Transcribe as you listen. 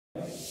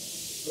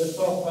Let's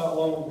talk about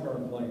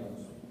long-term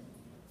plans.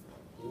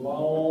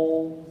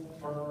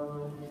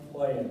 Long-term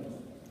plans.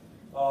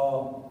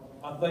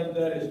 I think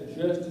that is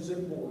just as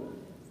important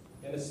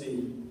in a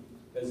city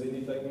as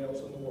anything else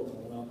in the world.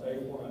 And I'll tell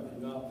you why. If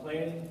you're not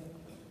planning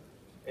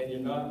and you're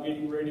not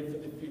getting ready for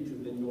the future,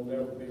 then you'll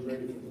never be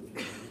ready for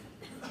the future.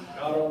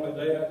 Not only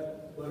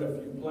that, but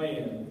if you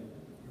plan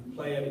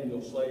and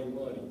you'll save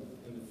money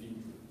in the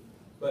future.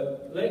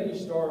 But let me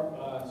start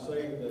by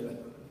saying that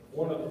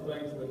one of the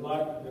things we'd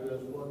like to do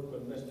is work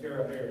with Miss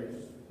Tara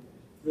Harris.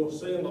 You'll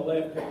see in the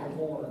left-hand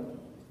corner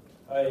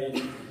a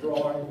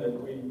drawing that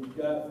we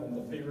got from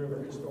the Pea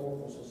River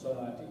Historical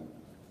Society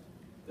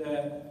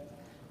that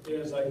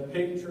is a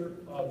picture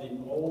of the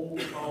old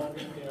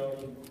Coffee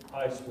County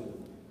High School.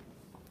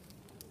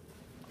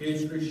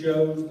 History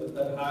shows that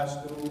that high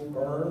school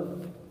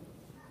burned.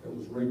 It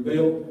was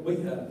rebuilt. We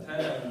had a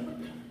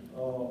time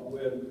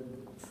with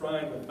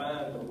trying to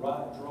find the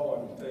right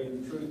drawing, to tell you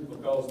the truth,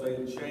 because they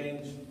had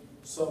changed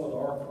some of the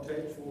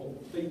architectural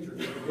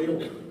features of the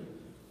building.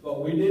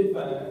 But we did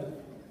find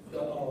the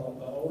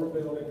older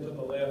building to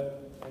the left,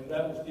 and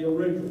that was the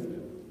original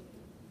building.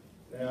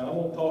 Now, I'm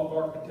going to talk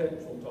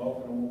architectural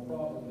talk, and I'm going to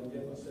probably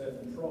get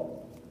myself in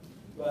trouble.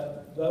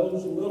 But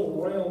those little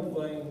round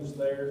things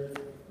there,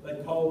 they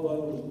call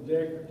those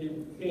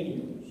decorative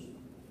finials.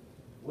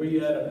 We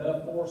had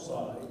enough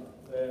foresight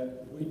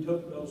that we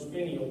took those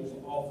finials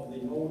off of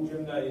the old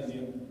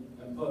gymnasium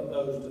and put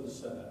those to the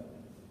side.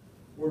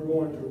 We're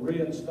going to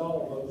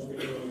reinstall those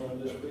finials on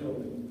this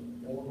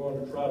building, and we're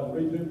going to try to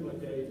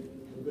reduplicate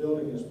the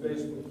building as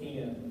best we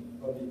can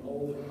of the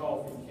old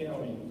Coffee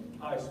County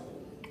High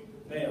School.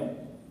 Now,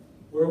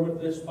 where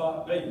would this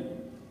spot be?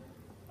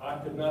 I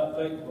could not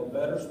think of a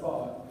better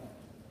spot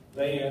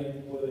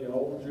than where the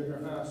old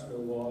junior high school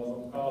was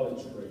on College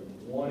Street.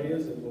 One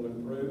is it will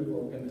improve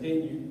or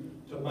continue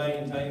to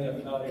maintain,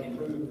 if not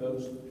improve,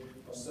 those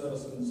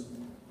citizens'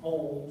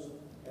 homes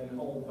and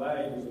home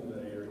values in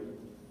the area.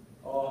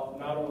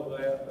 Not only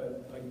that,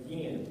 but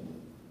again,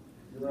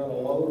 you're on a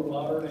low to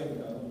moderate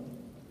income.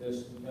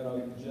 This in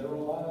a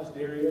generalized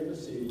area of the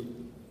city,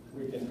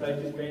 we can take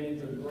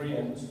advantage of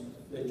grants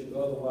that you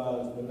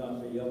otherwise would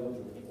not be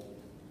eligible for.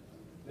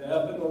 Now,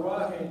 up in the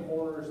right-hand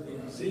corner is the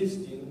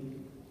existing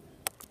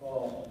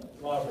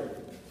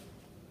library.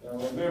 Now,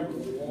 remember,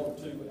 we want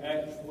to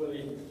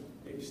actually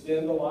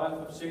extend the life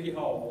of City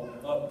Hall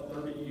up to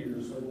 30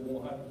 years, so we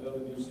won't have to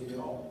build a new City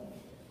Hall.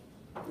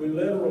 We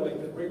literally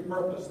could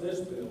repurpose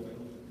this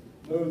building,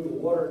 move the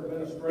Water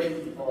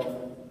Administration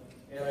Department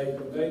in a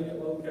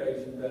convenient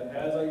location that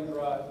has a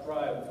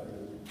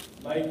drive-through,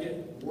 make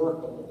it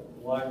workable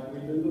like we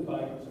do the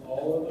banks.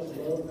 All of us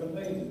love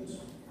convenience,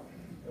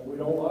 and we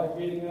don't like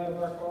getting out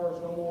of our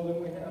cars no more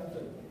than we have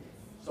to.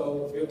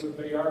 So it would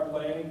be our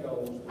planning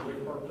goals to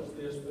repurpose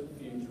this for the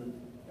future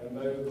and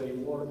move the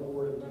Water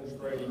Board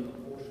administrative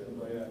portion of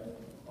that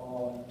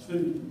to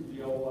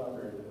the old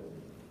library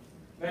building.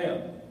 Now,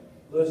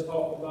 let's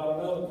talk about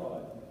another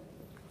project.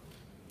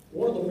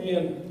 One of the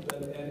men,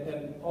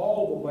 and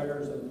all the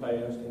mayors in the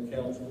past and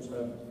councils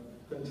have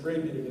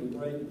contributed a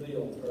great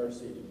deal to our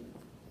city.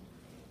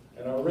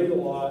 And I read a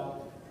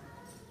lot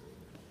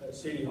at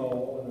City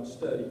Hall and I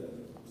study.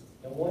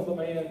 And one of the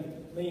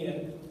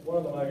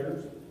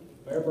mayors,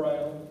 Mayor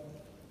Brown,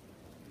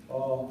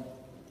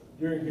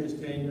 during his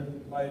tenure,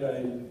 made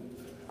a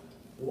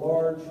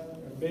large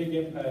and big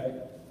impact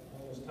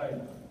on this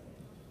town.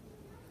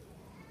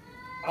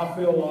 I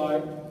feel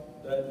like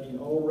that the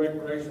old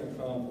recreational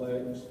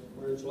complex,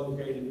 where it's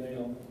located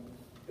now,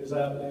 has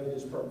outlived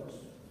its purpose.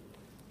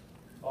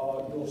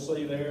 You'll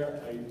see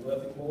there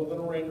nothing more than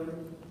a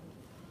rendering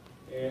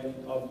and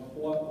of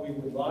what we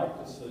would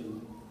like to see.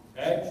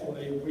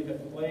 Actually, we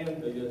had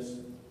planned this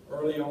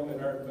early on in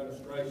our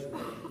administration.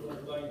 One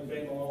thing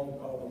came along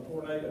called a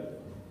tornado,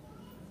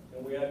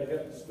 and we had to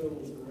help the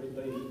schools to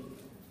rebuild it.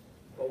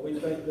 But we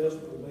think this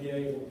will be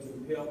able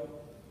to help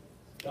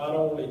not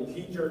only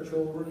teach our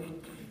children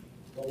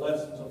the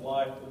lessons of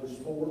life through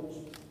sports,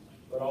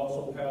 but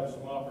also have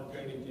some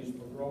opportunities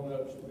for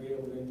grown-ups to be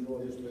able to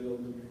enjoy this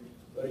building.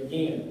 But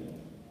again,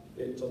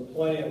 it's a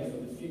plan for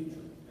the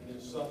future, and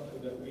it's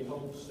something that we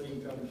hope to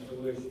see come to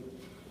fruition.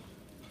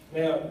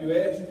 Now, you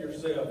ask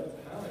yourself,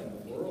 how in the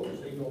world is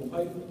he going to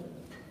pay for that?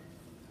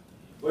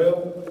 Well,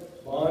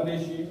 bond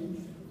issues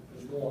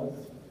is one.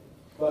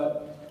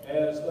 But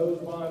as those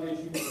bond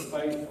issues are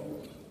paid for,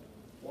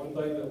 one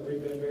thing that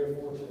we've been very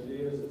fortunate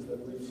is that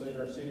we've seen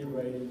our city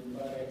ratings,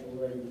 financial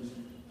ratings,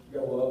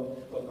 go up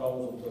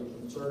because of the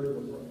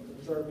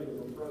conservative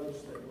approach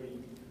that we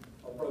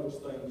approach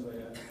things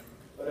at.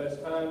 But as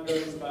time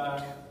goes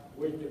by,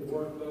 we can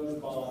work those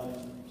bonds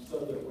so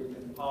that we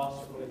can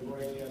possibly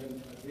bring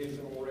in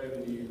additional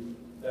revenue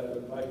that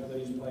would make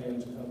these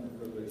plans come to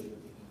fruition.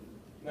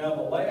 Now,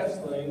 the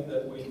last thing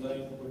that we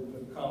think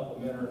would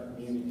complement our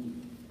community,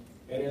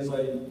 and is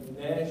a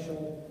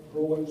national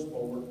growing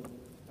sport,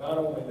 not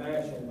only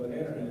national but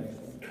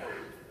international,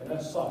 and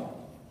that's cycling.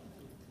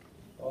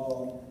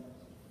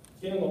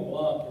 Ken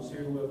LeBlanc is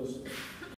here with us